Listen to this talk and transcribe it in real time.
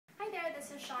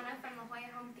Shauna from La Jolla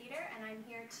Home Theater, and I'm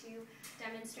here to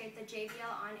demonstrate the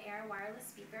JBL On Air wireless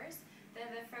speakers.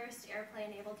 They're the first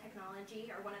AirPlay-enabled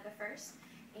technology, or one of the first,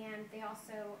 and they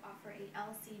also offer a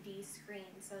LCD screen,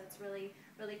 so it's really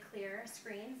clear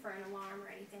screen for an alarm or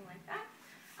anything like that.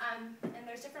 And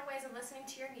there's different ways of listening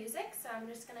to your music, so I'm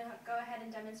just going to go ahead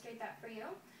and demonstrate that for you.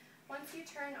 Once you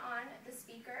turn on the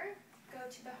speaker, go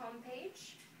to the home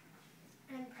page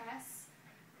and press.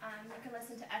 You can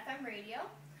listen to FM radio.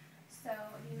 So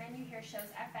the menu here shows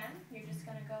FM. You're just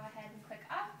going to go ahead and click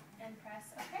up and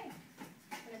press OK.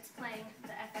 And it's playing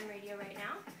the FM radio right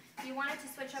now. If you wanted to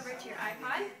switch over to your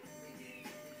iPod,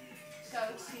 go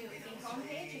to the home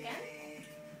page again.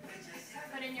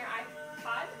 Put in your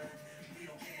iPod.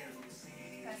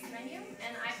 Press menu.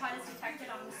 And iPod is detected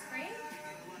on the screen.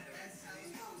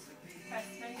 Press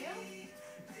menu.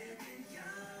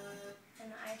 And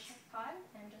the iPod,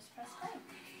 and just press play.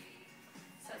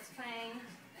 So it's playing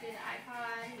through the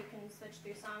iPod. You can switch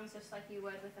through songs just like you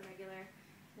would with a regular,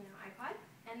 iPod.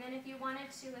 And then if you wanted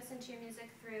to listen to your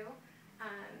music through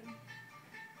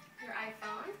your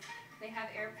iPhone, they have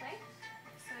AirPlay.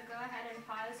 So go ahead and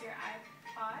pause your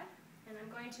iPod, and I'm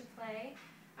going to play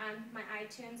my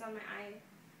iTunes on my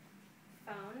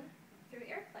iPhone through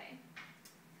AirPlay.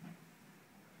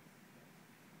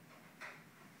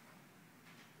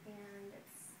 And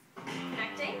it's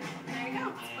connecting. There you go,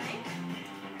 it's playing.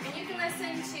 And you can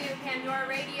listen to Pandora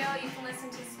Radio, you can listen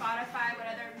to Spotify, what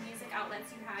other music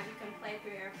outlets you have, you can play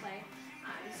through AirPlay,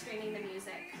 streaming the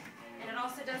music. And it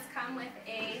also does come with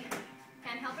a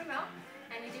handheld remote,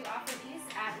 and we do offer these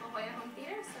at La Jolla Home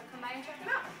Theater, so come by and check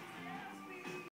them out.